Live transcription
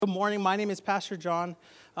Good morning. My name is Pastor John.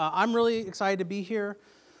 I'm really excited to be here.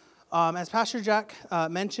 As Pastor Jack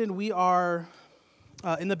mentioned, we are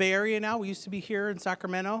in the Bay Area now. We used to be here in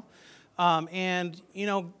Sacramento. Sometimes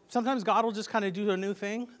God will just kind of do a new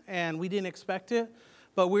thing, and we didn't expect it.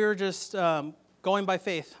 But we were just going by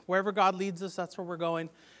faith. Wherever God leads us, that's where we're going.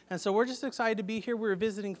 And so we're just excited to be here. We were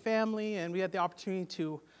visiting family, and we had the opportunity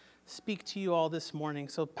to speak to you all this morning.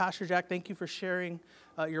 So, Pastor Jack, thank you for sharing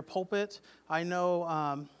your pulpit. I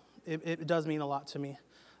know it does mean a lot to me.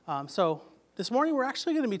 So this morning we're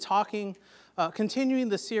actually going to be talking, continuing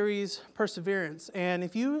the series Perseverance. And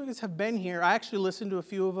if you guys have been here, I actually listened to a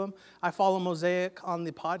few of them. I follow Mosaic on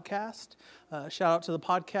the podcast. Shout out to the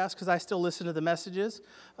podcast because I still listen to the messages.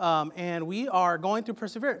 And we are going through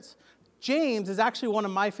Perseverance. James is actually one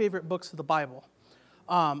of my favorite books of the Bible.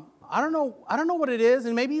 I don't know what it is,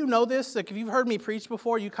 and maybe you know this. Like if you've heard me preach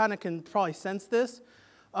before, you kind of can probably sense this.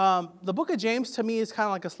 The book of James to me is kind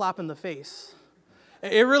of like a slap in the face.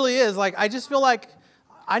 It really is. Like I just feel like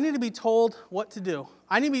I need to be told what to do.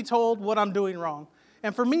 I need to be told what I'm doing wrong.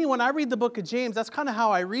 And for me, when I read the book of James, that's kind of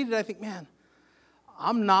how I read it. I think, man,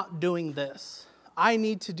 I'm not doing this. I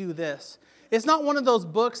need to do this. It's not one of those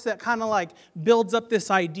books that kind of like builds up this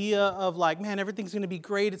idea of like, man, everything's going to be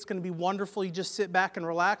great. It's going to be wonderful. You just sit back and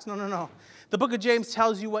relax. No. The book of James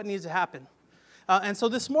tells you what needs to happen. And so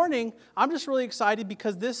this morning, I'm just really excited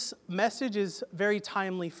because this message is very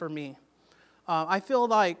timely for me. I feel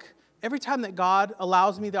like every time that God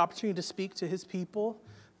allows me the opportunity to speak to His people,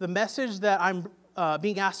 the message that I'm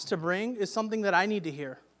being asked to bring is something that I need to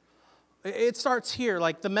hear. It starts here.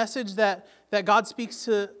 Like the message that God speaks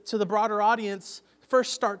to the broader audience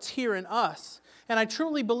first starts here in us. And I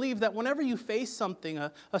truly believe that whenever you face something,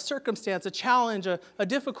 a circumstance, a challenge, a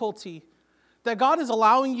difficulty, that God is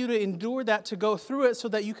allowing you to endure that, to go through it so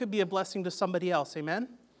that you could be a blessing to somebody else. Amen?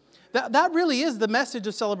 That really is the message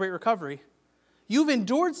of Celebrate Recovery. You've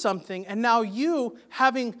endured something, and now you,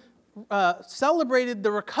 having celebrated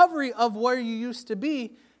the recovery of where you used to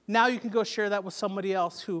be, now you can go share that with somebody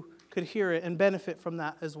else who could hear it and benefit from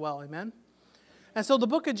that as well. Amen? And so the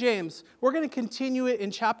book of James, we're going to continue it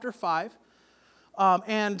in chapter 5.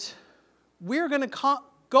 And we're going to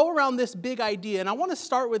go around this big idea. And I want to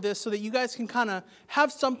start with this so that you guys can kind of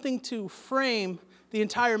have something to frame the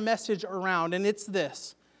entire message around. And it's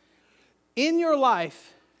this. In your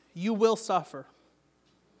life, you will suffer.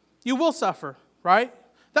 You will suffer, right?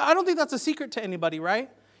 I don't think that's a secret to anybody, right?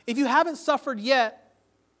 If you haven't suffered yet,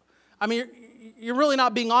 I mean, you're really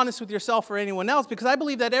not being honest with yourself or anyone else, because I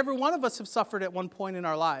believe that every one of us have suffered at one point in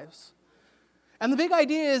our lives. And the big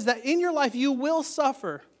idea is that in your life, you will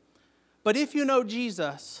suffer. But if you know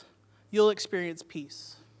Jesus, you'll experience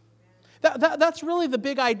peace. That's really the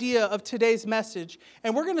big idea of today's message.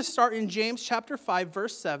 And we're going to start in James chapter 5,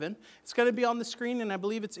 verse 7. It's going to be on the screen, and I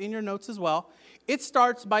believe it's in your notes as well. It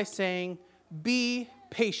starts by saying, be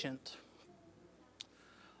patient.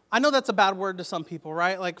 I know that's a bad word to some people,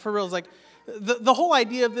 right? Like, for real, it's like the whole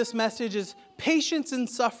idea of this message is patience and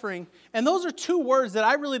suffering. And those are two words that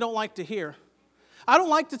I really don't like to hear. I don't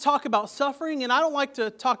like to talk about suffering, and I don't like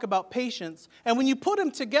to talk about patience. And when you put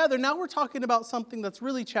them together, now we're talking about something that's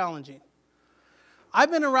really challenging.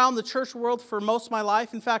 I've been around the church world for most of my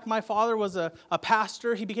life. In fact, my father was a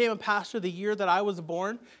pastor. He became a pastor the year that I was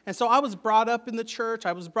born. And so I was brought up in the church.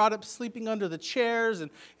 I was brought up sleeping under the chairs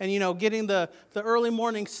and getting the early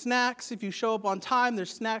morning snacks. If you show up on time,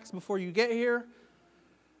 there's snacks before you get here.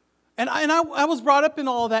 And I was brought up in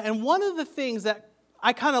all that. And one of the things that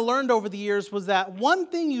I kind of learned over the years was that one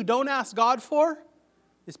thing you don't ask God for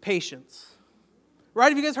is patience. Right?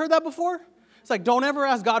 Have you guys heard that before? It's like, don't ever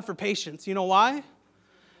ask God for patience. You know why?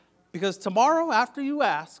 Because tomorrow, after you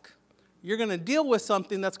ask, you're going to deal with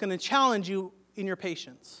something that's going to challenge you in your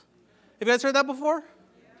patience. Have you guys heard that before?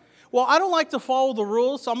 Well, I don't like to follow the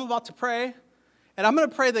rules, so I'm about to pray. And I'm going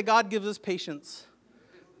to pray that God gives us patience.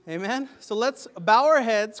 Amen? So let's bow our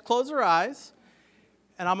heads, close our eyes,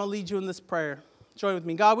 and I'm going to lead you in this prayer. Join with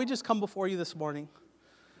me. God, we just come before you this morning.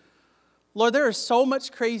 Lord, there is so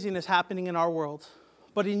much craziness happening in our world,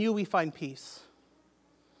 but in you we find peace.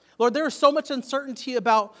 Lord, there is so much uncertainty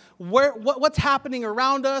about what's happening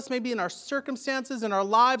around us, maybe in our circumstances, in our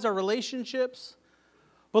lives, our relationships.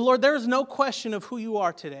 But Lord, there is no question of who you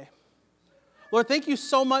are today. Lord, thank you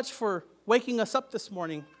so much for waking us up this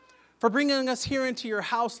morning, for bringing us here into your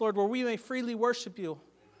house, Lord, where we may freely worship you.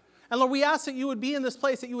 And Lord, we ask that you would be in this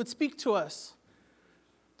place, that you would speak to us,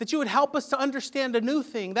 that you would help us to understand a new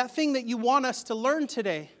thing, that thing that you want us to learn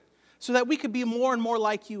today, so that we could be more and more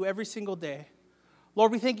like you every single day.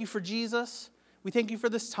 Lord, we thank you for Jesus. We thank you for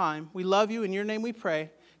this time. We love you. In your name we pray.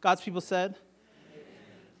 God's people said,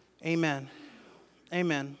 Amen. Amen.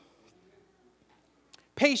 Amen.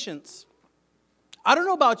 Patience. I don't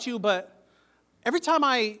know about you, but every time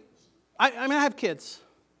I have kids.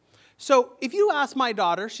 So if you ask my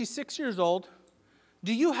daughter, she's 6 years old,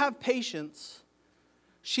 do you have patience?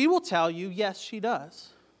 She will tell you, yes, she does.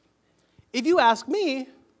 If you ask me,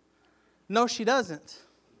 no, she doesn't.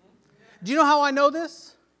 Do you know how I know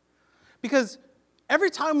this? Because every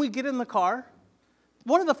time we get in the car,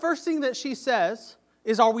 one of the first things that she says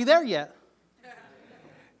is, are we there yet?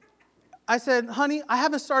 I said, honey, I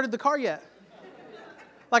haven't started the car yet.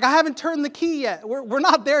 Like, I haven't turned the key yet. We're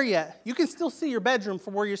not there yet. You can still see your bedroom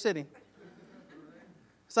from where you're sitting.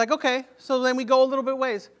 It's like, okay. So then we go a little bit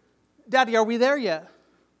ways. Daddy, are we there yet?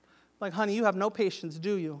 Like, honey, you have no patience,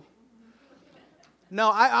 do you? No,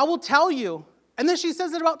 I will tell you. And then she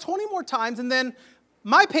says it about 20 more times, and then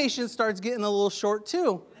my patience starts getting a little short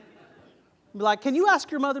too. Be like, can you ask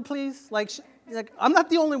your mother, please? Like I'm not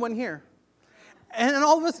the only one here. And then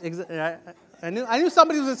all of us, I knew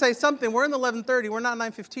somebody was going to say something. We're in the 11:30. We're not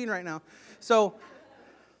 9:15 right now. So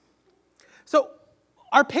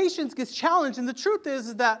our patience gets challenged. And the truth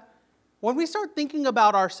is that when we start thinking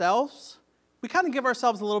about ourselves, we kind of give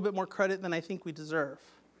ourselves a little bit more credit than I think we deserve.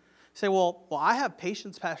 Say, well, I have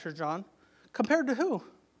patience, Pastor John. Compared to who?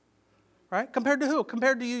 Right? Compared to who?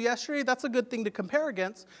 Compared to you yesterday? That's a good thing to compare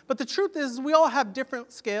against. But the truth is we all have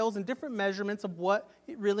different scales and different measurements of what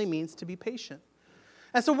it really means to be patient.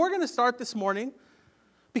 And so we're going to start this morning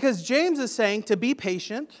because James is saying to be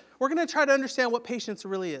patient. We're going to try to understand what patience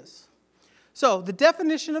really is. So the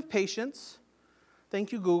definition of patience,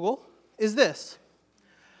 thank you, Google, is this: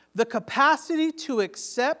 the capacity to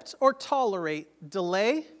accept or tolerate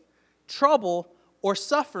delay, trouble, or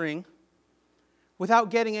suffering without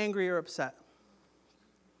getting angry or upset.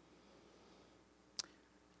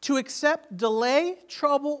 To accept delay,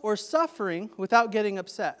 trouble, or suffering without getting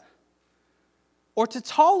upset. Or to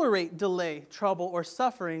tolerate delay, trouble, or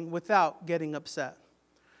suffering without getting upset.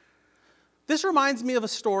 This reminds me of a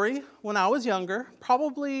story when I was younger,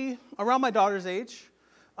 probably around my daughter's age.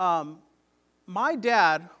 My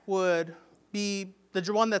dad would be the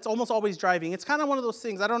one that's almost always driving. It's kind of one of those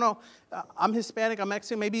things. I don't know. I'm Hispanic. I'm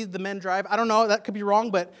Mexican. Maybe the men drive. I don't know. That could be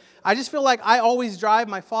wrong. But I just feel like I always drive.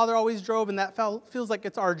 My father always drove, and that feels like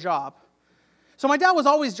it's our job. So my dad was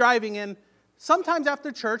always driving, and sometimes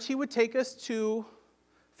after church, he would take us to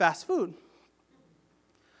fast food.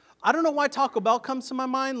 I don't know why Taco Bell comes to my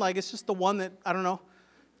mind. Like, it's just the one that, I don't know.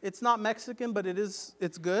 It's not Mexican, but it's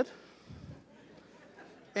good.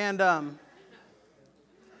 And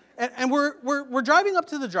we're driving up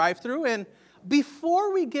to the drive-thru, and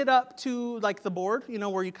before we get up to like the board,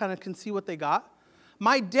 where you kind of can see what they got,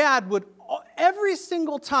 my dad would every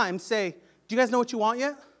single time say, "Do you guys know what you want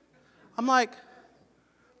yet?" I'm like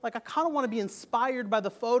I kind of want to be inspired by the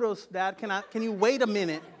photos, Dad. Can you wait a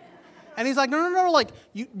minute? And he's like, no, like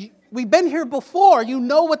we've been here before. You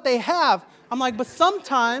know what they have. I'm like, but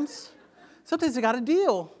sometimes they got a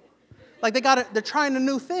deal. Like they're trying a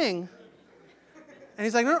new thing. And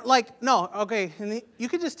he's like, no, okay. And you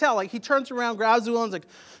could just tell, like, he turns around, grabs the wheel, and is like,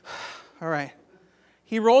 all right.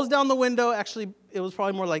 He rolls down the window. Actually, it was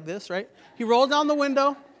probably more like this, right? He rolls down the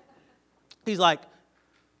window. He's like,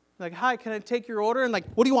 hi, can I take your order? And like,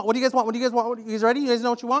 what do you want? What do you guys want? What do you guys want? You guys ready? You guys know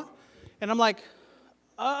what you want? And I'm like,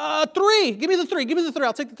 3. Give me the 3. Give me the 3.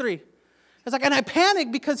 I'll take the 3. It's like, and I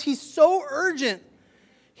panicked because he's so urgent.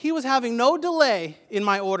 He was having no delay in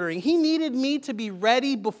my ordering. He needed me to be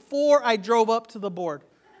ready before I drove up to the board.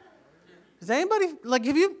 Does anybody, like,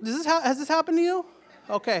 has this happened to you?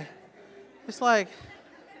 Okay. It's like,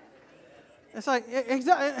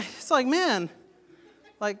 man,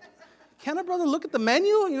 like, can a brother look at the menu?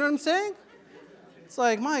 You know what I'm saying? It's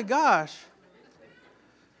like, my gosh.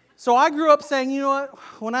 So I grew up saying, you know what?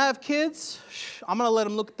 When I have kids, I'm going to let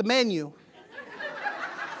them look at the menu.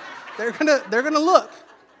 They're gonna look.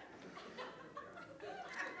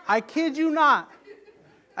 I kid you not.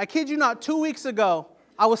 2 weeks ago,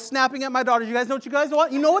 I was snapping at my daughter. You guys know what you guys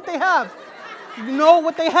want? You know what they have. You know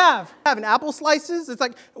what they have. Having apple slices. It's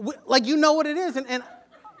like you know what it is. And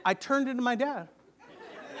I turned into my dad.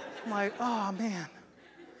 I'm like, oh, man.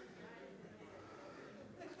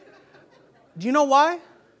 Do you know why?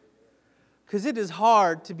 Because it is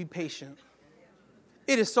hard to be patient.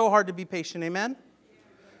 It is so hard to be patient. Amen?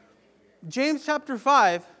 James chapter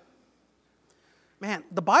 5.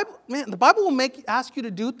 The Bible will ask you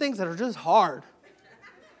to do things that are just hard.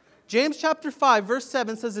 James chapter 5, verse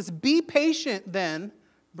 7 says this: be patient then,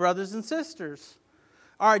 brothers and sisters.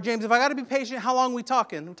 All right, James, if I got to be patient, how long are we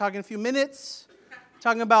talking? We're talking a few minutes?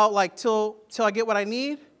 Talking about like till I get what I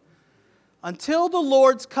need? Until the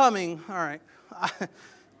Lord's coming. All right.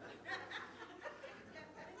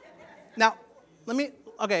 Now,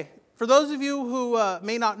 for those of you who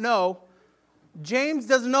may not know, James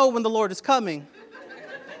doesn't know when the Lord is coming.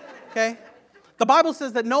 Okay? The Bible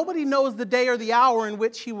says that nobody knows the day or the hour in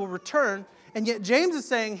which he will return, and yet James is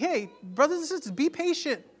saying, hey, brothers and sisters, be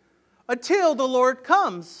patient until the Lord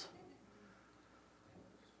comes.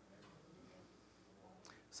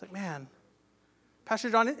 It's like, man, Pastor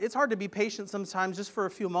John, it's hard to be patient sometimes just for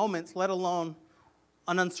a few moments, let alone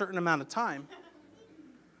an uncertain amount of time.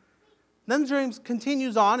 Then James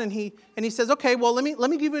continues on and he says, okay, well, let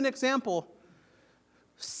me give you an example.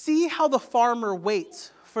 See how the farmer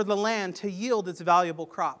waits for the land to yield its valuable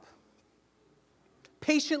crop,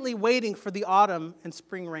 patiently waiting for the autumn and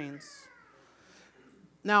spring rains.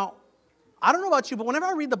 Now, I don't know about you, but whenever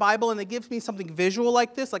I read the Bible and it gives me something visual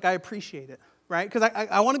like this, like I appreciate it, right? Because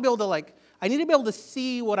I want to be able to I need to be able to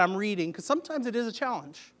see what I'm reading, because sometimes it is a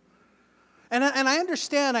challenge. And I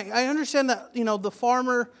understand that, the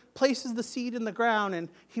farmer places the seed in the ground and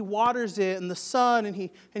he waters it in the sun and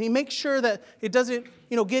he makes sure that it doesn't,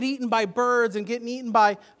 get eaten by birds and getting eaten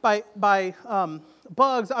by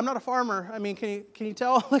bugs. I'm not a farmer. I mean, can you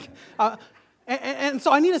tell? And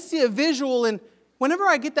so I need to see a visual, and whenever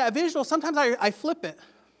I get that visual, sometimes I flip it.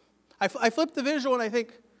 I flip the visual and I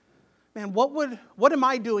think, man, what am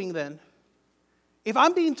I doing then? If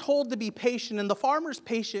I'm being told to be patient and the farmer's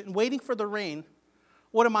patient and waiting for the rain,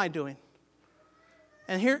 what am I doing?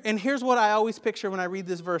 And here's what I always picture when I read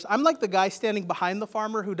this verse. I'm like the guy standing behind the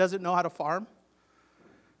farmer who doesn't know how to farm.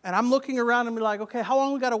 And I'm looking around and be like, okay, how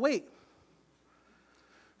long we got to wait?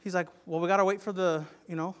 He's like, well, we got to wait for the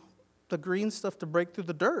green stuff to break through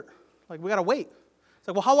the dirt. Like, we got to wait. It's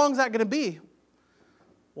like, well, how long is that going to be?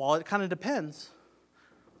 Well, it kind of depends.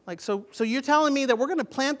 So you're telling me that we're going to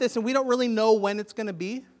plant this and we don't really know when it's going to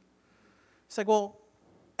be? It's like, well,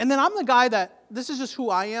 and then I'm the guy that, this is just who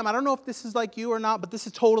I am. I don't know if this is like you or not, but this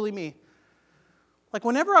is totally me.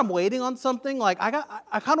 Whenever I'm waiting on something, I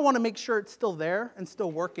kind of want to make sure it's still there and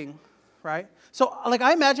still working, right? So,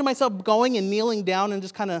 I imagine myself going and kneeling down and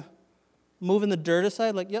just kind of moving the dirt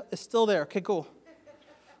aside. Yep, it's still there. Okay, cool.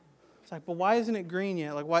 It's like, but why isn't it green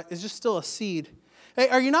yet? Why? It's just still a seed. Hey,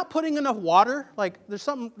 are you not putting enough water? There's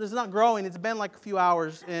something that's not growing. It's been a few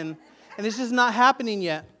hours, and it's just not happening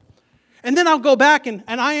yet. And then I'll go back, and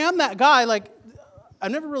I am that guy.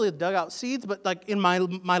 I've never really dug out seeds, but in my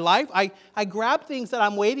life, I grab things that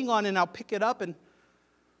I'm waiting on, and I'll pick it up. And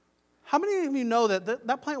how many of you know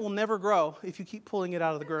that plant will never grow if you keep pulling it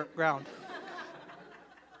out of the ground?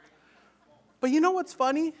 But you know what's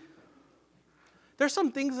funny? There's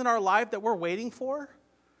some things in our life that we're waiting for.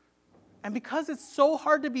 And because it's so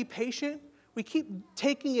hard to be patient, we keep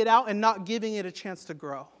taking it out and not giving it a chance to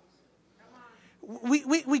grow.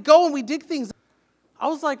 We go and we dig things. I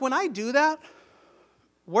was like, when I do that,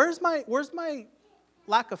 where's my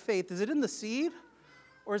lack of faith? Is it in the seed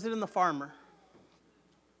or is it in the farmer?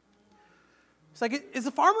 It's like, is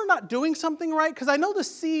the farmer not doing something right? Because I know the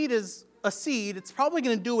seed is a seed. It's probably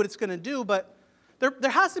going to do what it's going to do, but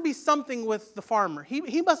there has to be something with the farmer.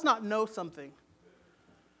 He must not know something.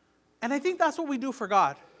 And I think that's what we do for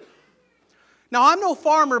God. Now, I'm no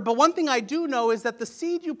farmer, but one thing I do know is that the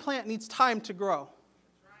seed you plant needs time to grow.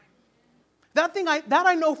 That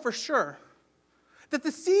I know for sure. That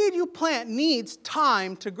the seed you plant needs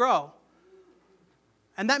time to grow.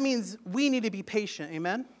 And that means we need to be patient.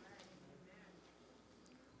 Amen?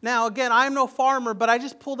 Now, again, I'm no farmer, but I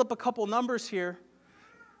just pulled up a couple numbers here.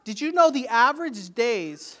 Did you know the average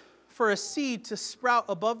days for a seed to sprout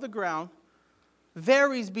above the ground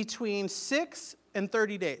varies between 6 and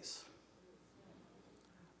 30 days?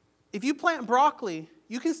 If you plant broccoli,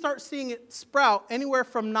 you can start seeing it sprout anywhere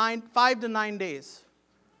from 5 to 9 days.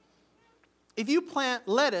 If you plant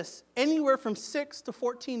lettuce, anywhere from 6 to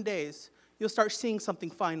 14 days, you'll start seeing something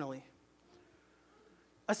finally.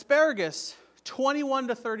 Asparagus, 21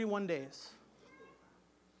 to 31 days.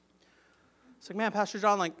 It's like, man, Pastor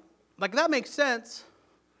John, that makes sense.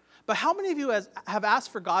 But how many of you have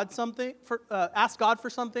asked for God something, asked God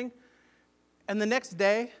for something, and the next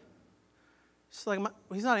day, it's like,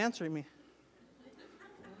 he's not answering me.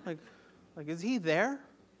 Is he there?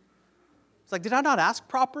 It's like, did I not ask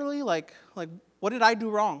properly? What did I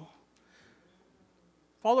do wrong?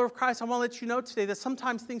 Follower of Christ, I want to let you know today that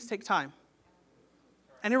sometimes things take time.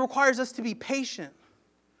 And it requires us to be patient.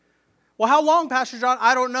 Well, how long, Pastor John?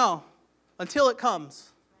 I don't know. Until it comes.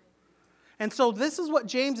 And so this is what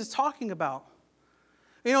James is talking about.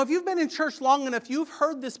 If you've been in church long enough, you've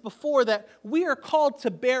heard this before, that we are called to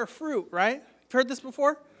bear fruit, right? You've heard this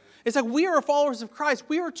before? It's like we are followers of Christ.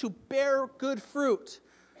 We are to bear good fruit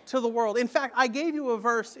to the world. In fact, I gave you a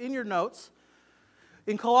verse in your notes.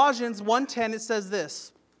 In Colossians 1:10, it says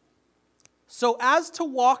this. So as to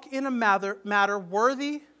walk in a matter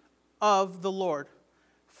worthy of the Lord,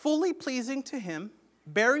 fully pleasing to him,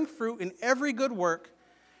 bearing fruit in every good work,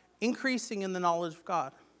 increasing in the knowledge of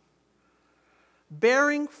God.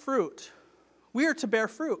 Bearing fruit. We are to bear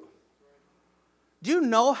fruit. Do you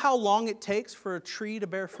know how long it takes for a tree to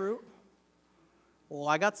bear fruit? Well,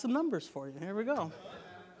 I got some numbers for you. Here we go.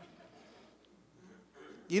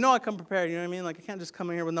 You know I come prepared, you know what I mean? Like I can't just come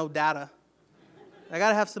in here with no data. I got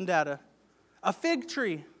to have some data. A fig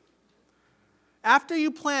tree. After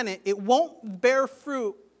you plant it, it won't bear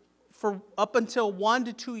fruit for up until 1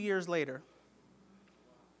 to 2 years later.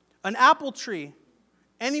 An apple tree,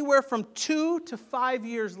 anywhere from 2 to 5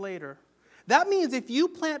 years later. That means if you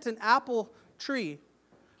plant an apple tree,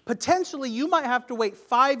 potentially you might have to wait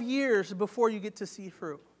 5 years before you get to see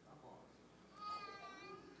fruit.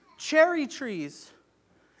 Cherry trees,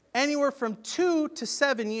 anywhere from 2 to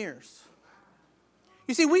 7 years.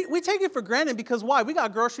 You see, we take it for granted because why? We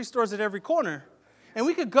got grocery stores at every corner. And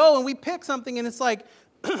we could go and we pick something and it's like,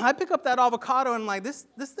 I pick up that avocado and I'm like, this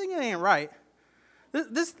thing ain't right.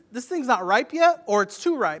 This thing's not ripe yet, or it's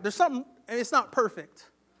too ripe. There's something, and it's not perfect.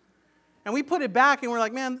 And we put it back and we're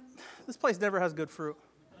like, man, this place never has good fruit.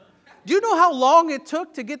 Do you know how long it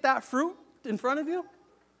took to get that fruit in front of you?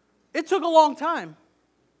 It took a long time.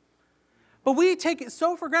 But we take it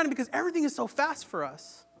so for granted because everything is so fast for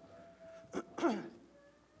us.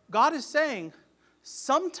 God is saying,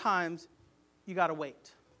 sometimes you got to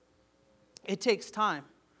wait. It takes time.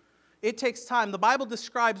 It takes time. The Bible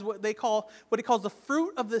describes what it calls the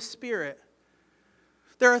fruit of the Spirit.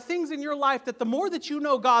 There are things in your life that the more that you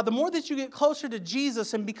know God, the more that you get closer to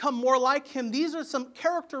Jesus and become more like Him, these are some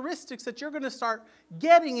characteristics that you're going to start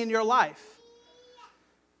getting in your life.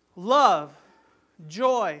 Love,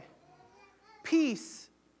 joy, peace,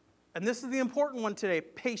 and this is the important one today,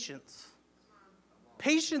 patience.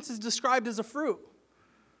 Patience is described as a fruit.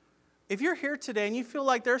 If you're here today and you feel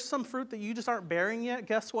like there's some fruit that you just aren't bearing yet,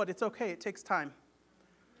 guess what? It's okay. It takes time.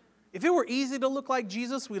 If it were easy to look like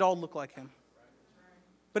Jesus, we'd all look like Him.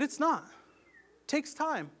 But it's not. It takes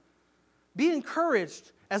time. Be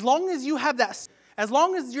encouraged. As long as you have that, as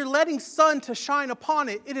long as you're letting sun to shine upon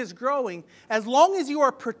it, it is growing. As long as you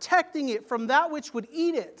are protecting it from that which would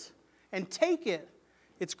eat it and take it,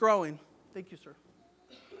 it's growing. Thank you, sir.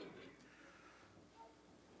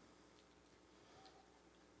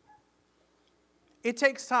 It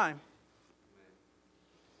takes time.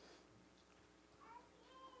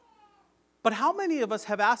 But how many of us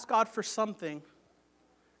have asked God for something,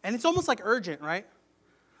 and it's almost like urgent, right?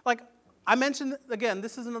 Like I mentioned, again,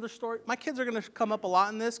 this is another story. My kids are going to come up a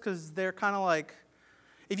lot in this because they're kind of like,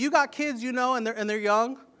 if you got kids, you know, and they're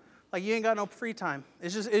young, like you ain't got no free time.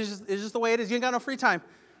 It's just the way it is. You ain't got no free time.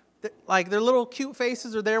 Like their little cute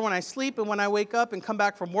faces are there when I sleep and when I wake up and come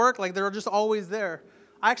back from work. Like they're just always there.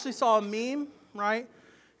 I actually saw a meme. Right?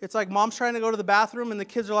 It's like mom's trying to go to the bathroom and the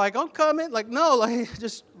kids are like, I'm coming. Like, no, like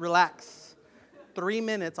just relax. 3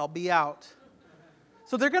 minutes, I'll be out.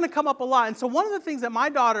 So they're going to come up a lot. And so one of the things that my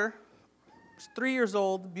daughter, she's 3 years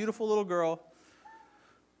old, beautiful little girl,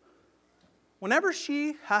 whenever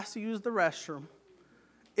she has to use the restroom,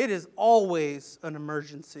 it is always an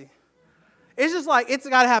emergency. It's just like, it's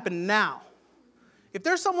got to happen now. If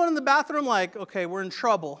there's someone in the bathroom, like, okay, we're in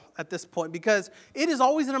trouble at this point because it is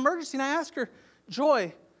always an emergency. And I ask her,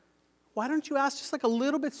 Joy, why don't you ask just like a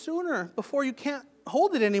little bit sooner before you can't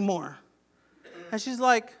hold it anymore? And she's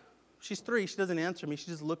like, she's 3. She doesn't answer me. She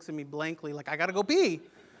just looks at me blankly like, I got to go pee.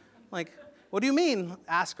 Like, what do you mean?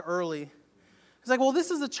 Ask early. It's like, well,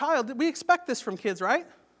 this is a child. We expect this from kids, right?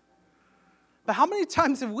 But how many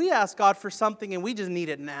times have we asked God for something and we just need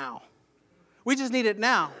it now? We just need it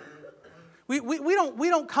now. We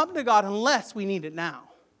don't come to God unless we need it now.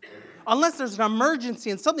 Unless there's an emergency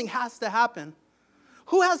and something has to happen.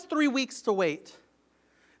 Who has 3 weeks to wait?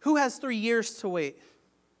 Who has 3 years to wait?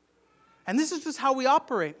 And this is just how we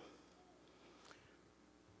operate.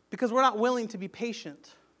 Because we're not willing to be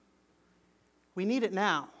patient. We need it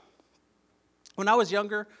now. When I was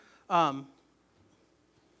younger, when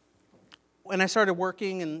I started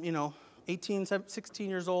working and, 18, 16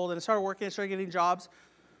 years old, and I started working, I started getting jobs,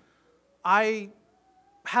 I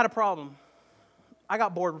had a problem. I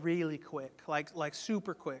got bored really quick, like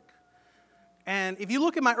super quick. And if you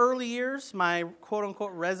look at my early years, my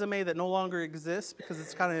quote-unquote resume that no longer exists because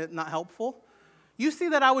it's kind of not helpful, you see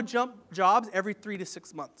that I would jump jobs every 3 to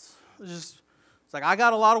 6 months. It's like, I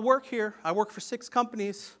got a lot of work here. I work for 6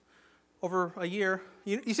 companies over a year.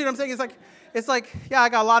 You see what I'm saying? It's like, yeah, I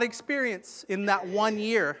got a lot of experience in that 1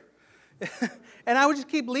 year. And I would just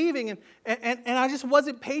keep leaving, and I just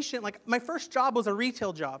wasn't patient. Like, my first job was a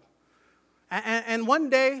retail job. And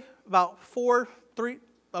one day,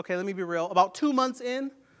 let me be real. About 2 months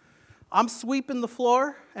in, I'm sweeping the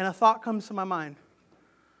floor, and a thought comes to my mind.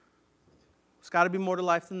 There's got to be more to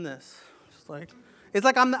life than this. It's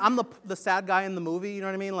like I'm the sad guy in the movie, you know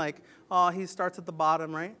what I mean? Like, oh, he starts at the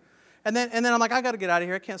bottom, right? And then I'm like, I got to get out of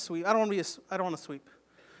here. I can't sweep. I don't want to sweep.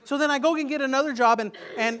 So then I go and get another job,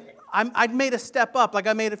 and I'd made a step up. Like,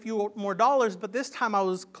 I made a few more dollars, but this time I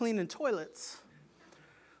was cleaning toilets.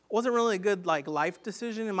 It wasn't really a good, like, life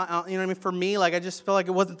decision in my, you know what I mean? For me, like, I just felt like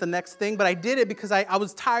it wasn't the next thing, but I did it because I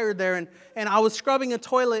was tired there, and I was scrubbing a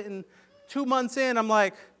toilet, and 2 months in, I'm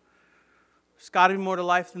like, there's got to be more to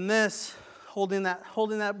life than this. Holding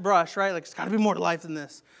that brush, right? Like, there's got to be more to life than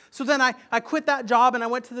this. So then I quit that job, and I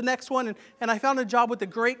went to the next one, and I found a job with a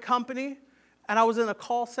great company, and I was in a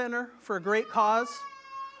call center for a great cause.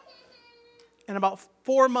 And about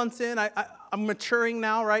 4 months in, I'm maturing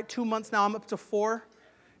now, right? 2 months now, I'm up to 4.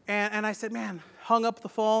 And I said, man, hung up the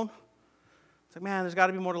phone. It's like, man, there's got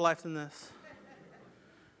to be more to life than this.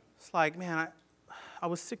 It's like, man, I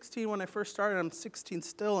was 16 when I first started. I'm 16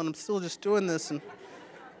 still, and I'm still just doing this. And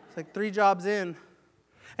it's like 3 jobs in.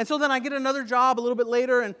 And so then I get another job a little bit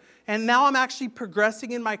later, and now I'm actually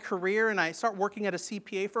progressing in my career, and I start working at a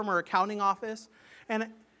CPA firm or accounting office. And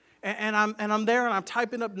I'm there, and I'm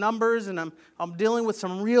typing up numbers, and I'm dealing with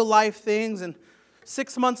some real life things. And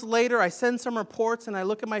 6 months later, I send some reports, and I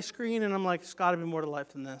look at my screen, and I'm like, there's got to be more to life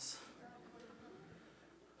than this.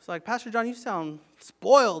 It's like, Pastor John, you sound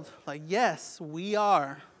spoiled. Like, yes, we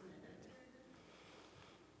are.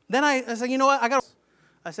 Then I said, you know what?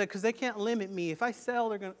 I said, because they can't limit me. If I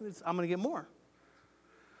sell, I'm going to get more.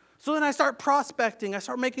 So then I start prospecting. I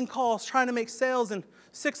start making calls, trying to make sales. And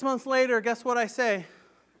 6 months later, guess what I say?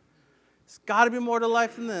 It's got to be more to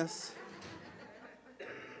life than this.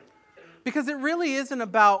 Because it really isn't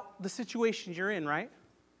about the situation you're in, right?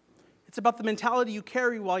 It's about the mentality you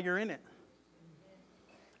carry while you're in it.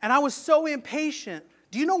 And I was so impatient.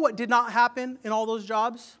 Do you know what did not happen in all those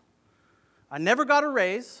jobs? I never got a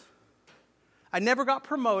raise. I never got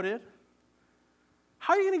promoted.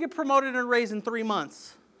 How are you going to get promoted and raised in 3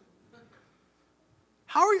 months?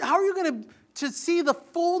 How are you going to see the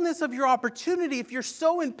fullness of your opportunity if you're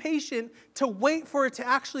so impatient to wait for it to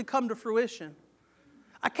actually come to fruition?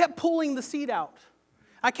 I kept pulling the seat out.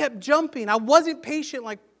 I kept jumping. I wasn't patient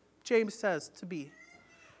like James says to be.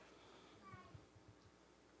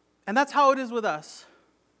 And that's how it is with us.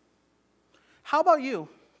 How about you?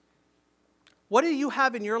 What do you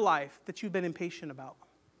have in your life that you've been impatient about?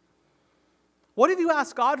 What have you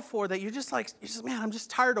asked God for that you're just, man, I'm just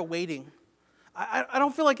tired of waiting. I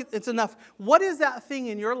don't feel like it's enough. What is that thing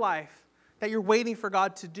in your life that you're waiting for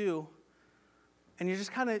God to do and you're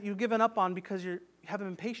just you've given up on because you haven't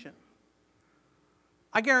been patient?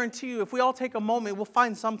 I guarantee you, if we all take a moment, we'll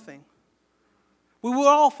find something. We will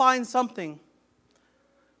all find something.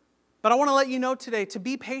 But I want to let you know today to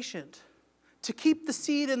be patient, to keep the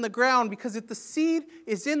seed in the ground, because if the seed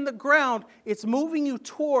is in the ground, it's moving you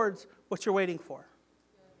towards what you're waiting for.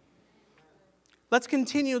 Let's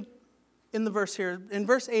continue in the verse here. In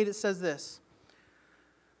verse 8, it says this.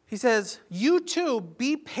 He says, you too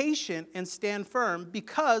be patient and stand firm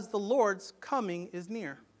because the Lord's coming is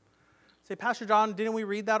near. Say, Pastor John, didn't we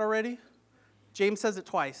read that already? James says it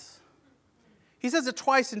twice. He says it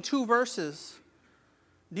twice in 2 verses.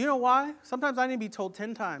 Do you know why? Sometimes I need to be told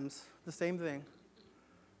 10 times the same thing.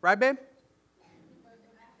 Right, babe?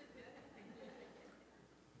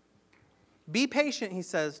 Be patient, he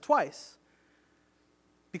says twice.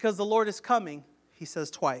 Because the Lord is coming, he says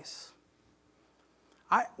twice.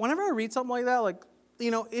 Whenever I read something like that,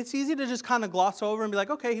 it's easy to just kind of gloss over and be like,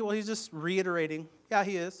 okay, he's just reiterating. Yeah,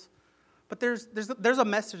 he is. But there's a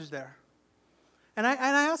message there. And I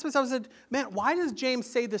asked myself, I said, man, why does James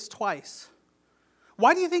say this twice?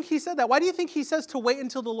 Why do you think he said that? Why do you think he says to wait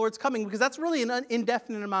until the Lord's coming? Because that's really an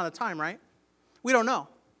indefinite amount of time, right? We don't know.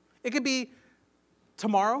 It could be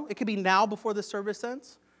tomorrow. It could be now before the service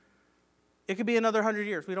ends. It could be another 100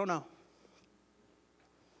 years. We don't know.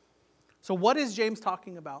 So what is James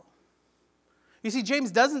talking about? You see,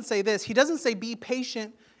 James doesn't say this. He doesn't say be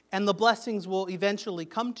patient and the blessings will eventually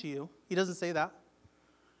come to you. He doesn't say that.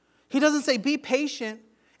 He doesn't say be patient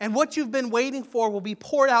and what you've been waiting for will be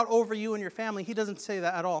poured out over you and your family. He doesn't say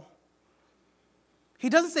that at all. He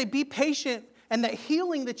doesn't say be patient and that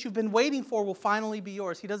healing that you've been waiting for will finally be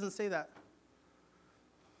yours. He doesn't say that.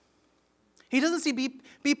 He doesn't say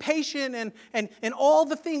be patient and all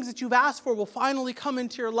the things that you've asked for will finally come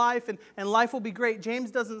into your life and life will be great.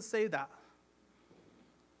 James doesn't say that.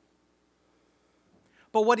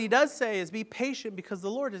 But what he does say is be patient because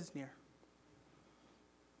the Lord is near.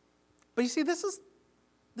 But you see, this is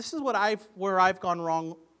where I've gone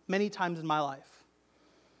wrong many times in my life.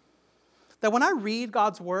 That when I read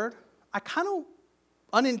God's word, I kind of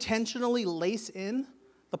unintentionally lace in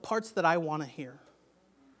the parts that I want to hear.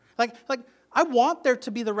 Like I want there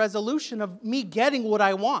to be the resolution of me getting what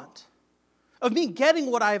I want, of me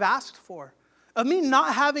getting what I've asked for, of me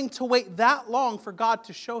not having to wait that long for God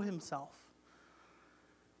to show himself.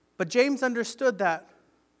 But James understood that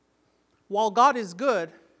while God is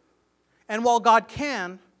good and while God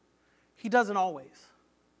can, he doesn't always.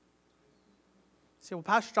 You say, well,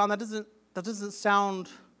 Pastor John, that doesn't sound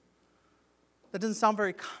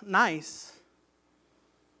very nice.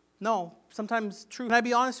 No, sometimes true. Can I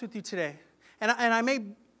be honest with you today? And I may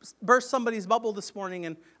burst somebody's bubble this morning,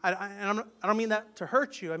 and I don't mean that to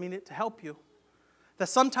hurt you. I mean it to help you. That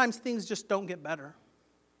sometimes things just don't get better.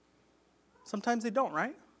 Sometimes they don't,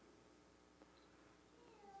 right?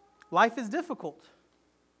 Life is difficult.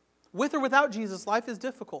 With or without Jesus, life is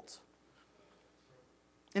difficult.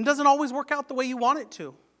 It doesn't always work out the way you want it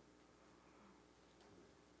to.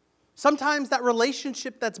 Sometimes that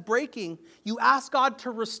relationship that's breaking, you ask God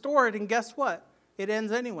to restore it, and guess what? It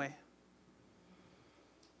ends anyway.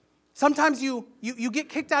 Sometimes you get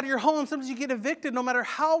kicked out of your home. Sometimes you get evicted. No matter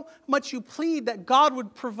how much you plead that God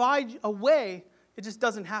would provide a way, it just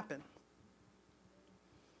doesn't happen.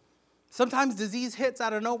 Sometimes disease hits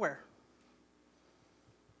out of nowhere.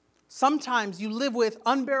 Sometimes you live with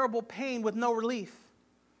unbearable pain with no relief.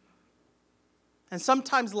 And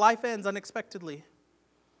sometimes life ends unexpectedly,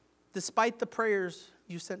 despite the prayers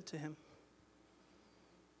you sent to him.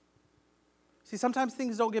 See, sometimes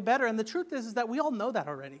things don't get better, and the truth is that we all know that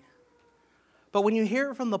already. But when you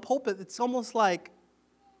hear it from the pulpit, it's almost like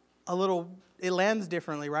it lands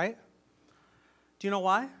differently, right? Do you know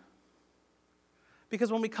why?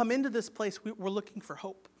 Because when we come into this place, we're looking for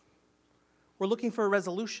hope. We're looking for a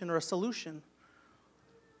resolution or a solution.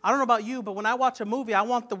 I don't know about you, but when I watch a movie, I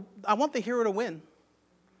want the hero to win.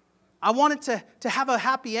 I want it to have a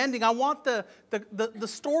happy ending. I want the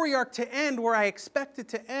story arc to end where I expect it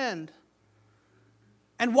to end.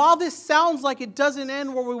 And while this sounds like it doesn't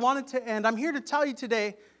end where we want it to end, I'm here to tell you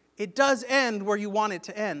today, it does end where you want it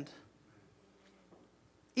to end.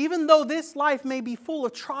 Even though this life may be full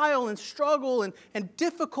of trial and struggle and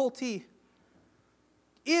difficulty,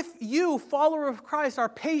 if you, follower of Christ, are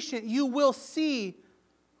patient, you will see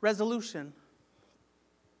resolution.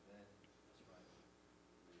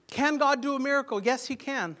 Can God do a miracle? Yes, he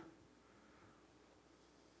can.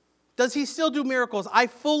 Does he still do miracles? I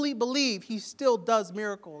fully believe he still does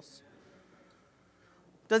miracles.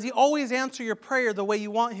 Does he always answer your prayer the way you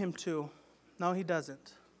want him to? No, he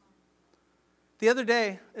doesn't. The other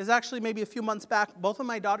day, is actually maybe a few months back, both of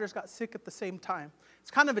my daughters got sick at the same time. It's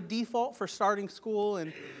kind of a default for starting school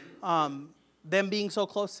and them being so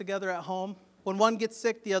close together at home. When one gets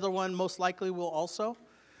sick, the other one most likely will also.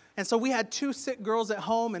 And so we had 2 sick girls at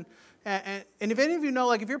home, and if any of you know,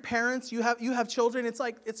 like if you're parents, you have children,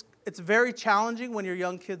 it's very challenging when your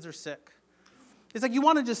young kids are sick. It's like you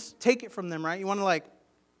want to just take it from them, right? You want to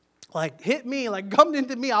like hit me, like come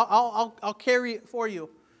into me, I'll carry it for you.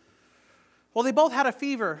 Well, they both had a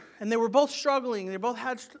fever, and they were both struggling. They both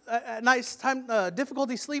had at night time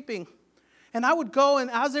difficulty sleeping. And I would go,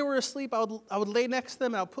 and as they were asleep, I would lay next to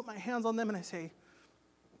them, and I would put my hands on them, and I say,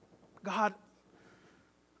 God,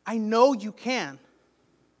 I know you can.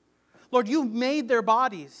 Lord, you've made their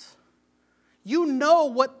bodies. You know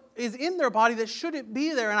what is in their body that shouldn't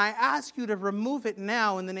be there, and I ask you to remove it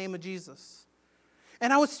now in the name of Jesus.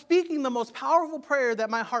 And I was speaking the most powerful prayer that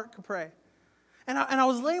my heart could pray. And I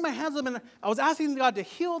was laying my hands on them, and I was asking God to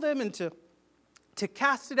heal them and to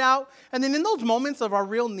cast it out. And then in those moments of our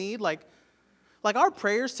real need, like our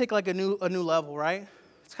prayers take like a new level, right?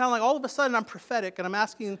 It's kind of like all of a sudden I'm prophetic, and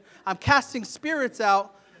I'm casting spirits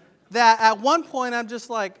out that at one point I'm just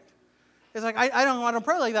like, it's like I don't want to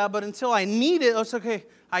pray like that, but until I need it, it's okay.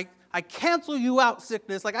 I cancel you out,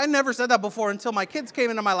 sickness. Like I never said that before until my kids came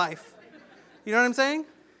into my life. You know what I'm saying?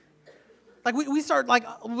 Like we start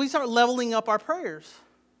leveling up our prayers.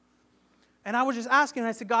 And I was just asking, and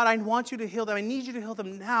I said, God, I want you to heal them. I need you to heal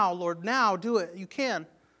them now, Lord. Now, do it. You can.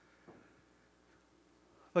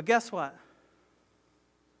 But guess what?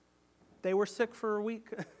 They were sick for a week.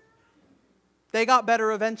 They got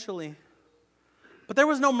better eventually. But there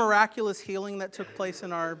was no miraculous healing that took place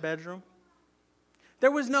in our bedroom. There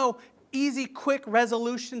was no easy, quick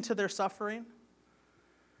resolution to their suffering.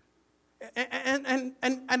 And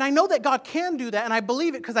I know that God can do that, and I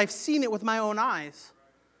believe it because I've seen it with my own eyes.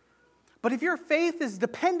 But if your faith is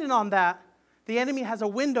dependent on that, the enemy has a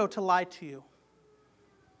window to lie to you.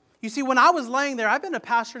 You see, when I was laying there, I've been a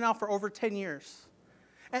pastor now for over 10 years.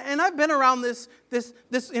 And I've been around this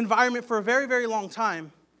environment for a very, very long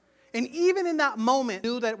time. And even in that moment, I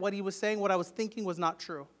knew that what he was saying, what I was thinking was not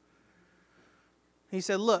true. He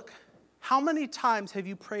said, look, how many times have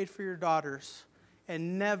you prayed for your daughters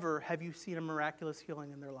and never have you seen a miraculous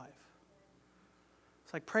healing in their life?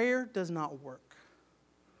 It's like prayer does not work.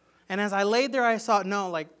 And as I laid there, I saw, no,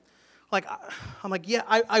 I'm like, yeah,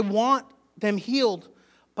 I want them healed,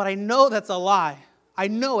 but I know that's a lie. I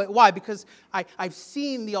know it. Why? Because I've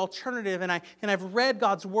seen the alternative, and I've read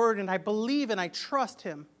God's word, and I believe and I trust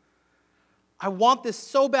him. I want this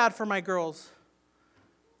so bad for my girls,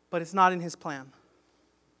 but it's not in his plan.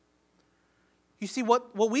 You see,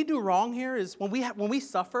 what we do wrong here is when we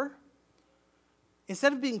suffer,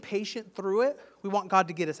 instead of being patient through it, we want God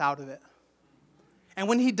to get us out of it. And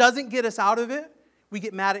when he doesn't get us out of it, we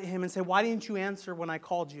get mad at him and say, why didn't you answer when I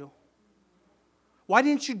called you? Why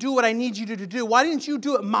didn't you do what I need you to do? Why didn't you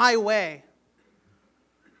do it my way?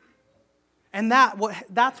 And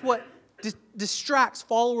that's what distracts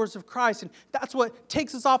followers of Christ. And that's what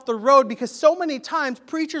takes us off the road, because so many times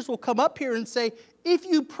preachers will come up here and say, if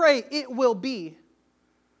you pray, it will be.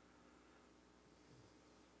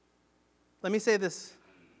 Let me say this.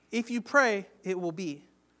 If you pray, it will be.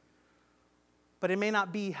 But it may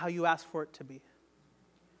not be how you ask for it to be.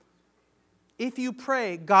 If you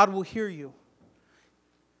pray, God will hear you.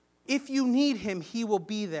 If you need him, he will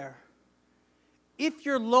be there. If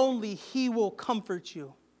you're lonely, he will comfort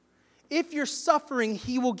you. If you're suffering,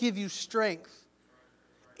 he will give you strength.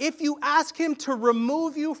 If you ask him to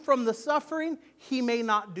remove you from the suffering, he may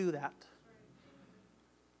not do that.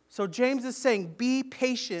 So James is saying, be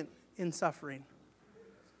patient in suffering.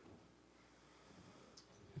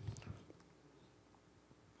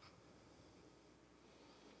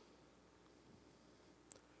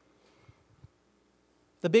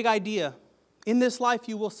 The big idea, in this life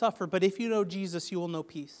you will suffer, but if you know Jesus, you will know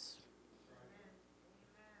peace.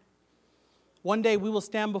 One day we will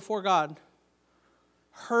stand before God,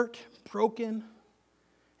 hurt, broken,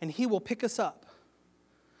 and he will pick us up.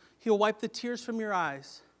 He will wipe the tears from your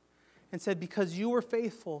eyes and said, because you were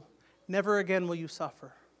faithful, never again will you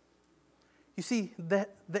suffer. You see, the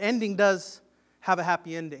ending does have a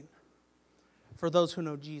happy ending for those who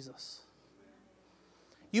know Jesus.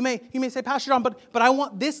 You may say, Pastor John, but I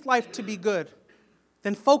want this life to be good.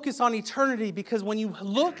 Then focus on eternity, because when you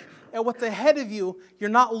look at what's ahead of you, you're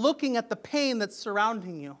not looking at the pain that's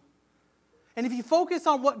surrounding you. And if you focus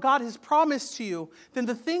on what God has promised to you, then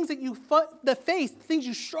the things that you face, the things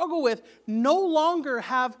you struggle with, no longer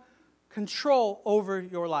have control over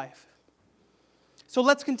your life. So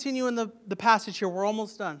let's continue in the passage here. We're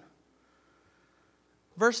almost done.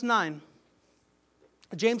 Verse 9.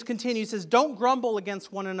 James continues, says, don't grumble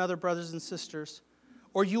against one another, brothers and sisters,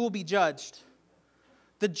 or you will be judged.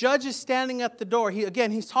 The judge is standing at the door.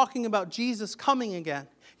 He's talking about Jesus coming again.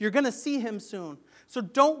 You're going to see him soon. So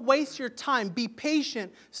don't waste your time. Be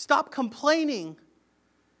patient. Stop complaining.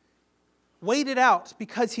 Wait it out,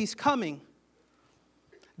 because he's coming.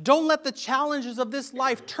 Don't let the challenges of this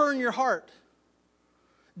life turn your heart.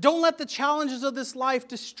 Don't let the challenges of this life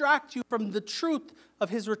distract you from the truth of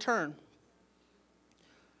his return.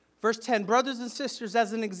 Verse 10, brothers and sisters,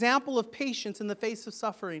 as an example of patience in the face of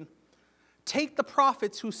suffering, take the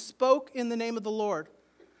prophets who spoke in the name of the Lord.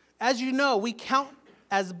 As you know, we count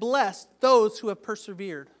as blessed those who have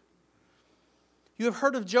persevered. You have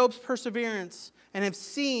heard of Job's perseverance and have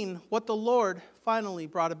seen what the Lord finally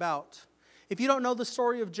brought about. If you don't know the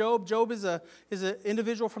story of Job, Job is an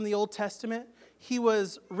individual from the Old Testament. He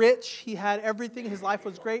was rich, he had everything, his life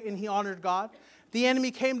was great, and he honored God. The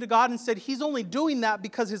enemy came to God and said, he's only doing that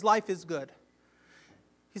because his life is good.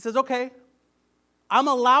 He says, okay, I'm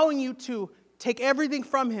allowing you to take everything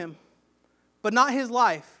from him, but not his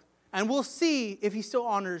life, and we'll see if he still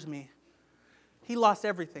honors me. He lost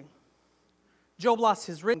everything. Job lost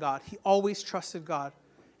his ring, God. He always trusted God.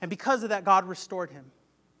 And because of that, God restored him.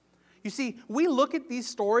 You see, we look at these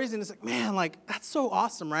stories and it's like, man, that's so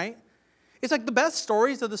awesome, right? It's like the best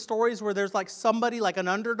stories are the stories where there's somebody like an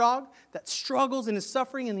underdog that struggles and is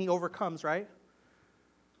suffering and he overcomes, right?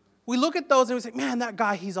 We look at those and we say, man, that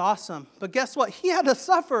guy, he's awesome. But guess what? He had to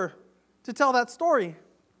suffer to tell that story.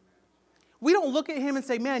 We don't look at him and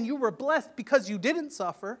say, man, you were blessed because you didn't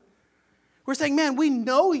suffer. We're saying, man, we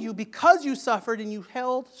know you because you suffered and you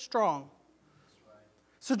held strong.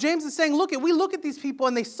 So James is saying, we look at these people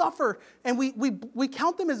and they suffer, and we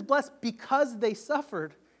count them as blessed because they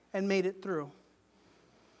suffered and made it through.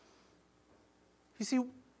 You see,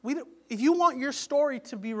 if you want your story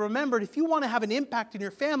to be remembered, if you want to have an impact in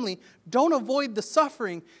your family, don't avoid the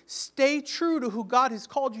suffering. Stay true to who God has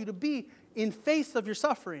called you to be in face of your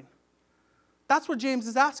suffering. That's what James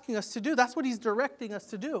is asking us to do. That's what he's directing us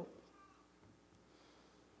to do.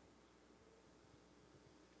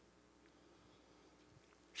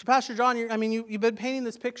 So Pastor John, you've been painting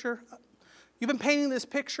this picture. You've been painting this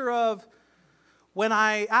picture of when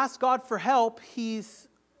I ask God for help, there's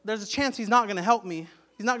a chance He's not going to help me.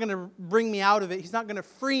 He's not going to bring me out of it. He's not going to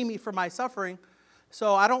free me from my suffering.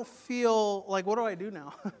 So I don't feel like, what do I do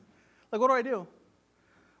now? Like, what do I do?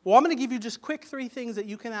 Well, I'm going to give you just quick 3 things that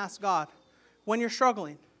you can ask God when you're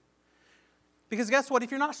struggling. Because guess what? If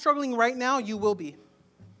you're not struggling right now, you will be.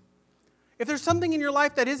 If there's something in your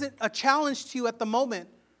life that isn't a challenge to you at the moment,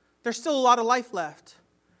 there's still a lot of life left.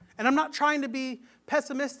 And I'm not trying to be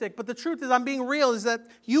pessimistic, but the truth is, I'm being real, is that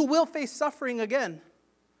you will face suffering again.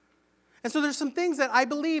 And so there's some things that I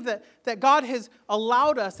believe that God has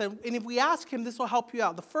allowed us, and if we ask Him, this will help you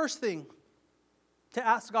out. The first thing to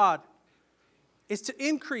ask God is to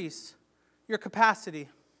increase your capacity.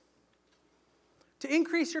 To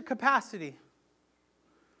increase your capacity.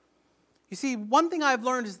 You see, one thing I've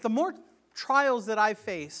learned is the more trials that I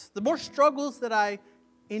face, the more struggles that I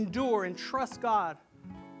endure and trust God,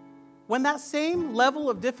 when that same level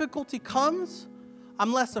of difficulty comes,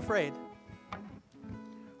 I'm less afraid.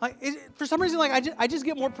 For some reason, I just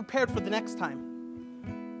get more prepared for the next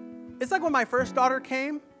time. It's like when my first daughter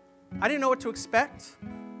came, I didn't know what to expect.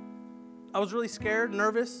 I was really scared,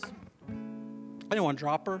 nervous. I didn't want to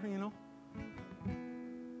drop her,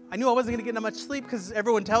 I knew I wasn't going to get much sleep because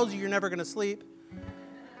everyone tells you you're never going to sleep.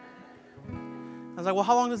 I was like, well,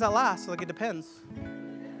 how long does that last? It depends.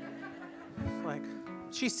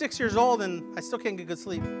 She's 6 years old and I still can't get good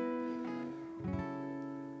sleep.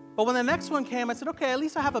 But when the next one came, I said, okay, at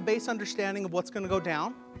least I have a base understanding of what's going to go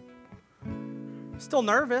down. Still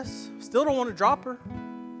nervous. Still don't want to drop her.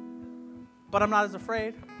 But I'm not as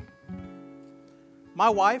afraid. My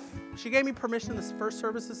wife, she gave me permission this first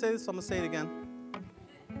service to say this, so I'm going to say it again.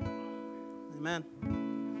 Amen.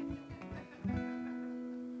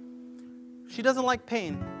 She doesn't like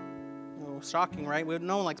pain. Well, shocking, right?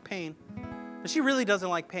 No one likes pain. But she really doesn't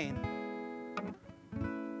like pain.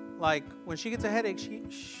 When she gets a headache,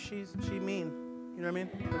 she's mean. You know what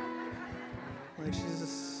I mean? She's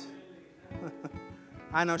just...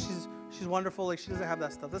 I know, she's wonderful. She doesn't have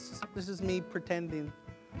that stuff. This is me pretending.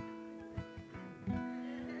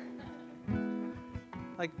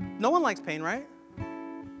 No one likes pain, right?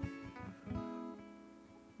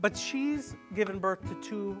 But she's given birth to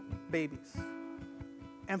 2 babies.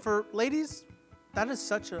 And for ladies, that is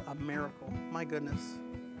such a miracle. My goodness.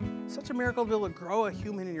 Such a miracle to be able to grow a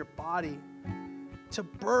human in your body. To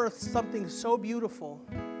birth something so beautiful.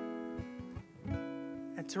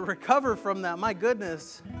 And to recover from that, my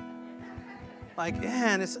goodness.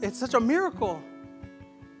 Man, it's such a miracle.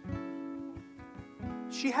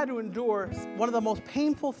 She had to endure one of the most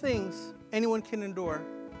painful things anyone can endure.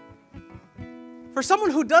 For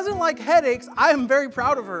someone who doesn't like headaches, I am very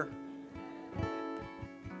proud of her.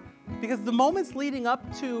 Because the moments leading up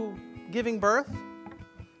to giving birth,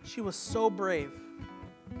 she was so brave.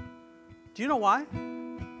 Do you know why?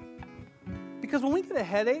 Because when we get a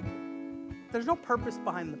headache, there's no purpose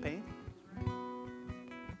behind the pain.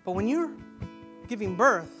 But when you're giving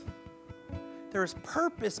birth, there is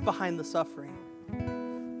purpose behind the suffering.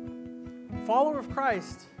 A follower of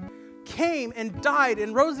Christ came and died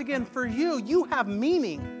and rose again for you. You have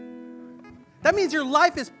meaning. That means your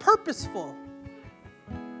life is purposeful.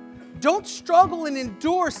 Don't struggle and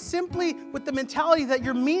endure simply with the mentality that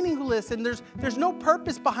you're meaningless and there's no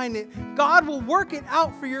purpose behind it. God will work it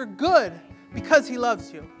out for your good because He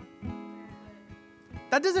loves you.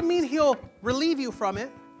 That doesn't mean He'll relieve you from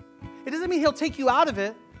it. It doesn't mean He'll take you out of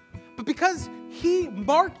it. But because He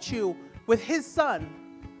marked you with His Son,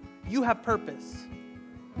 you have purpose.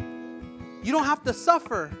 You don't have to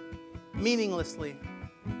suffer meaninglessly.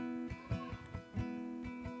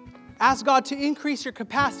 Ask God to increase your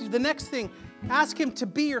capacity. The next thing, ask Him to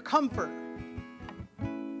be your comfort.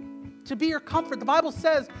 To be your comfort. The Bible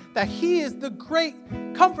says that He is the great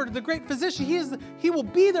comforter, the great physician. He will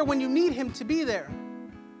be there when you need Him to be there.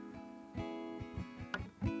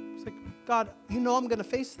 It's like, God, you know I'm going to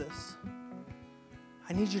face this.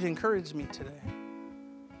 I need you to encourage me today.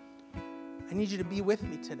 I need you to be with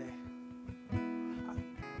me today.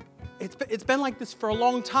 It's been like this for a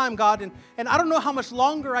long time, God, and I don't know how much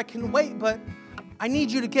longer I can wait, but I need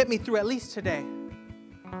you to get me through at least today.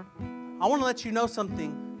 I want to let you know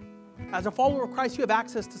something. As a follower of Christ, you have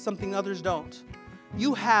access to something others don't.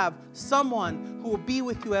 You have someone who will be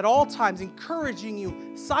with you at all times, encouraging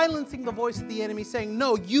you, silencing the voice of the enemy, saying,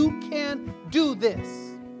 no, you can do this.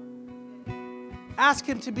 Ask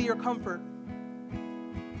Him to be your comfort.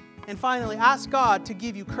 And finally, ask God to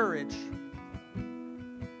give you courage.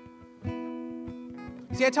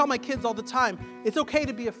 See, I tell my kids all the time, it's okay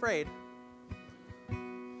to be afraid.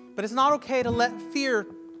 But it's not okay to let fear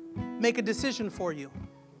make a decision for you.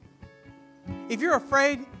 If you're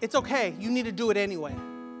afraid, it's okay. You need to do it anyway.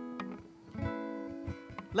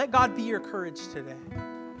 Let God be your courage today.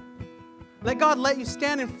 Let God let you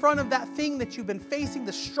stand in front of that thing that you've been facing,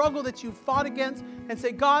 the struggle that you've fought against, and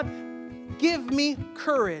say, God, give me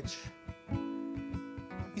courage.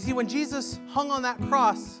 You see, when Jesus hung on that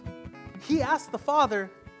cross, he asked the Father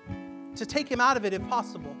to take him out of it if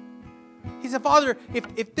possible. He said, Father,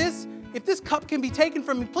 if this cup can be taken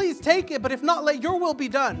from me, please take it, but if not, let your will be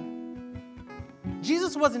done.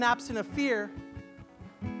 Jesus wasn't absent of fear,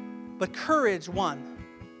 but courage won.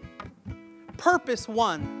 Purpose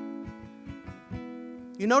won.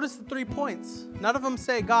 You notice the 3 points. None of them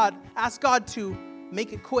say, God, ask God to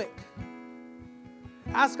make it quick.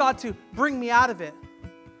 Ask God to bring me out of it.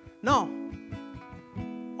 No.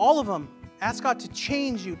 All of them ask God to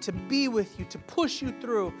change you, to be with you, to push you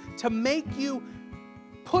through, to make you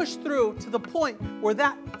push through to the point where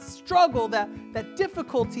that struggle, that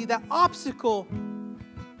difficulty, that obstacle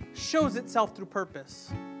shows itself through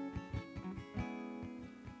purpose.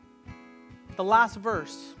 The last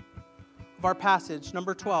verse of our passage,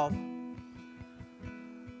 number 12.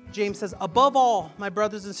 James says, above all, my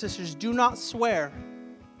brothers and sisters, do not swear,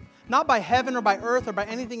 not by heaven or by earth or by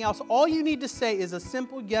anything else. All you need to say is a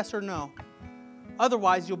simple yes or no.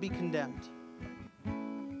 Otherwise, you'll be condemned.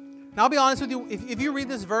 Now, I'll be honest with you. If you read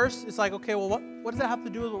this verse, it's like, okay, well, what does that have to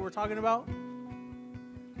do with what we're talking about?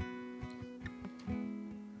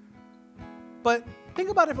 But think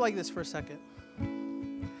about it like this for a second.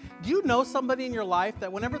 Do you know somebody in your life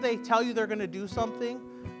that whenever they tell you they're going to do something,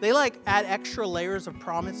 they like add extra layers of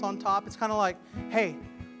promise on top? It's kind of like, hey,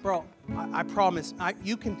 bro, I promise.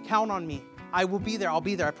 You can count on me. I will be there. I'll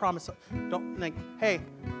be there. I promise. Don't like, hey,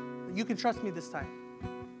 you can trust me this time.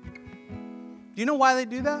 Do you know why they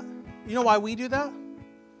do that? You know why we do that?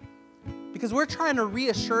 Because we're trying to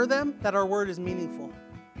reassure them that our word is meaningful.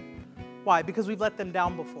 Why? Because we've let them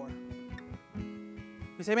down before.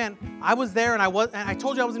 We say, man, I was there and I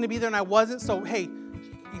told you I was going to be there and I wasn't. So, hey,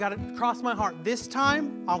 you got to cross my heart. This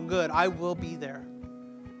time, I'm good. I will be there.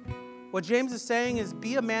 What James is saying is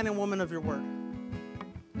be a man and woman of your word.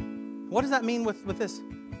 What does that mean with this?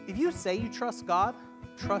 If you say you trust God,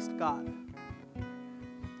 trust God.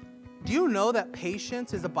 Do you know that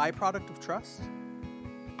patience is a byproduct of trust?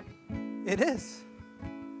 It is.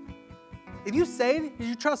 If you say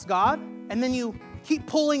you trust God and then you keep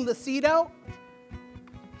pulling the seed out,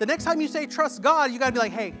 the next time you say trust God, you got to be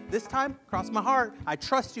like, hey, this time, cross my heart. I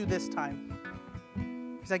trust you this time.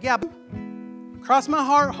 He's like, yeah, cross my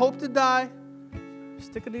heart, hope to die,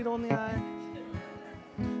 stick a needle in the eye.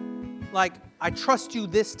 Like, I trust you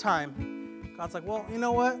this time. God's like, well, you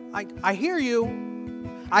know what? I hear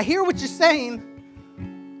you. I hear what you're saying.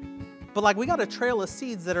 But like, we got a trail of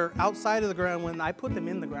seeds that are outside of the ground when I put them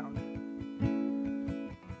in the ground.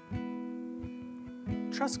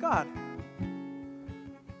 Trust God.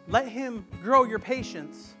 Let him grow your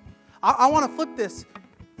patience. I want to flip this.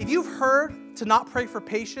 If you've heard to not pray for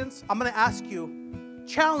patience, I'm going to ask you,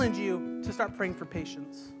 challenge you to start praying for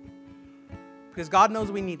patience. Because God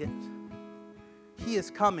knows we need it. He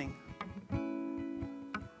is coming.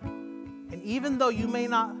 And even though you may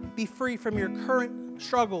not be free from your current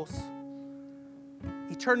struggles,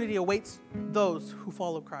 eternity awaits those who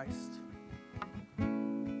follow Christ.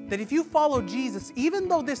 That if you follow Jesus, even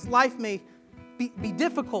though this life may be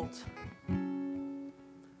difficult,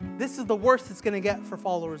 this is the worst it's going to get for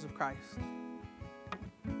followers of Christ.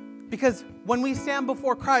 Because when we stand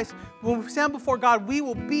before Christ, when we stand before God, we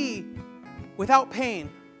will be without pain.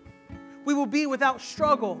 We will be without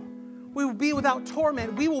struggle. We will be without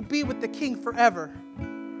torment. We will be with the King forever.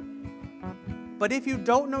 But if you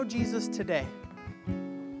don't know Jesus today,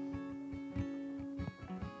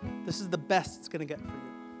 this is the best it's going to get for you.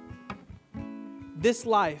 This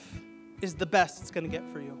life is the best it's going to get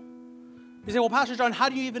for you. You say, well, Pastor John, how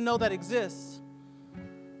do you even know that exists?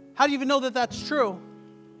 How do you even know that that's true?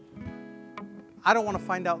 I don't want to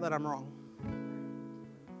find out that I'm wrong.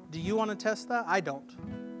 Do you want to test that? I don't.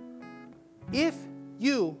 If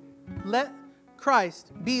you let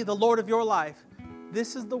Christ be the Lord of your life,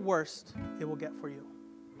 this is the worst it will get for you.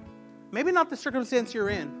 Maybe not the circumstance you're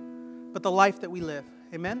in, but the life that we live.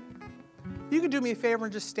 Amen? You can do me a favor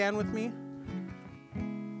and just stand with me.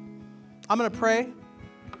 I'm going to pray.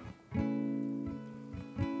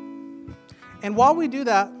 And while we do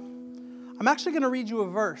that, I'm actually going to read you a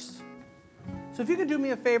verse. So if you could do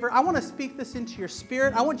me a favor, I want to speak this into your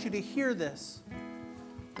spirit. I want you to hear this.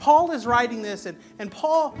 Paul is writing this, and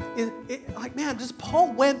Paul is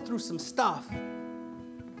Paul went through some stuff.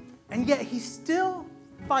 And yet he still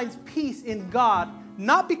finds peace in God,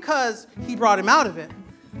 not because he brought him out of it,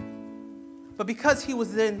 but because he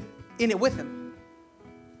was in it with him.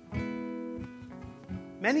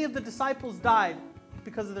 Many of the disciples died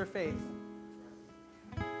because of their faith.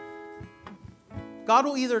 God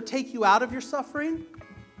will either take you out of your suffering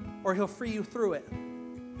or he'll free you through it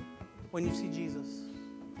when you see Jesus.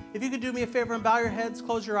 If you could do me a favor and bow your heads,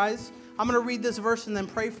 close your eyes. I'm going to read this verse and then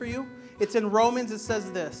pray for you. It's in Romans. It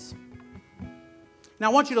says this.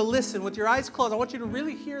 Now I want you to listen with your eyes closed. I want you to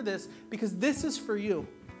really hear this because this is for you.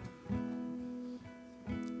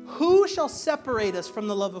 Who shall separate us from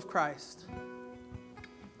the love of Christ?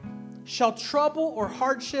 Shall trouble or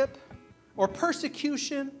hardship or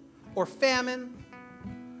persecution or famine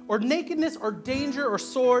or nakedness or danger or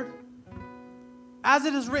sword? As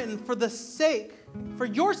it is written, for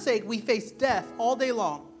your sake we face death all day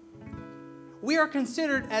long. We are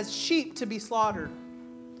considered as sheep to be slaughtered.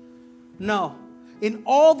 No, in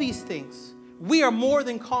all these things we are more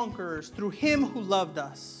than conquerors through him who loved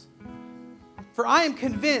us. For I am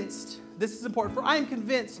convinced, this is important, for I am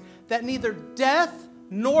convinced that neither death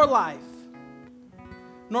nor life,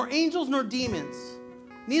 nor angels nor demons,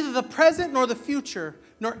 neither the present nor the future,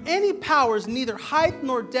 nor any powers, neither height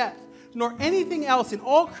nor depth, nor anything else in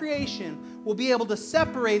all creation will be able to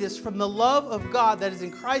separate us from the love of God that is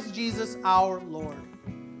in Christ Jesus our Lord.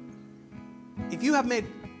 If you have made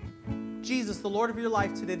Jesus the Lord of your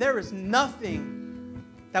life today, there is nothing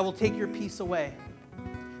that will take your peace away.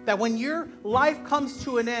 That when your life comes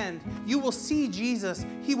to an end, you will see Jesus.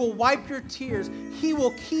 He will wipe your tears. He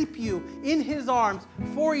will keep you in his arms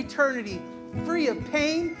for eternity, free of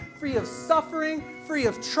pain, free of suffering, free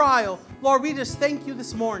of trial. Lord, we just thank you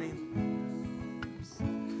this morning.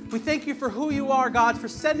 We thank you for who you are, God, for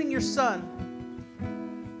sending your Son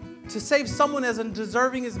to save someone as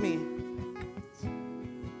undeserving as me.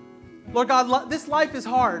 Lord God, this life is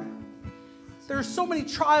hard. There are so many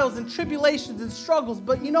trials and tribulations and struggles,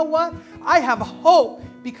 but you know what? I have hope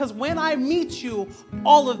because when I meet you,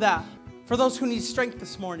 all of that, for those who need strength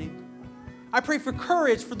this morning. I pray for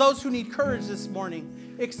courage for those who need courage this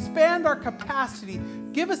morning. Expand our capacity.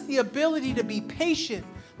 Give us the ability to be patient,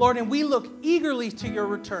 Lord, and we look eagerly to your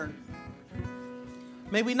return.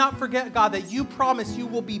 May we not forget, God, that you promise you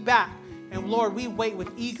will be back. And Lord, we wait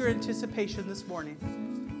with eager anticipation this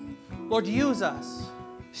morning. Lord, use us.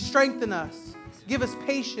 Strengthen us. Give us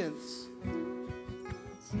patience.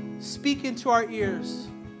 Speak into our ears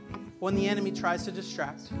when the enemy tries to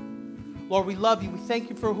distract. Lord, we love you. We thank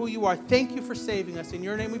you for who you are. Thank you for saving us. In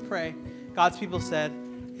your name we pray. God's people said,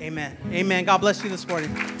 amen. Amen. God bless you this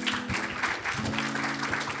morning.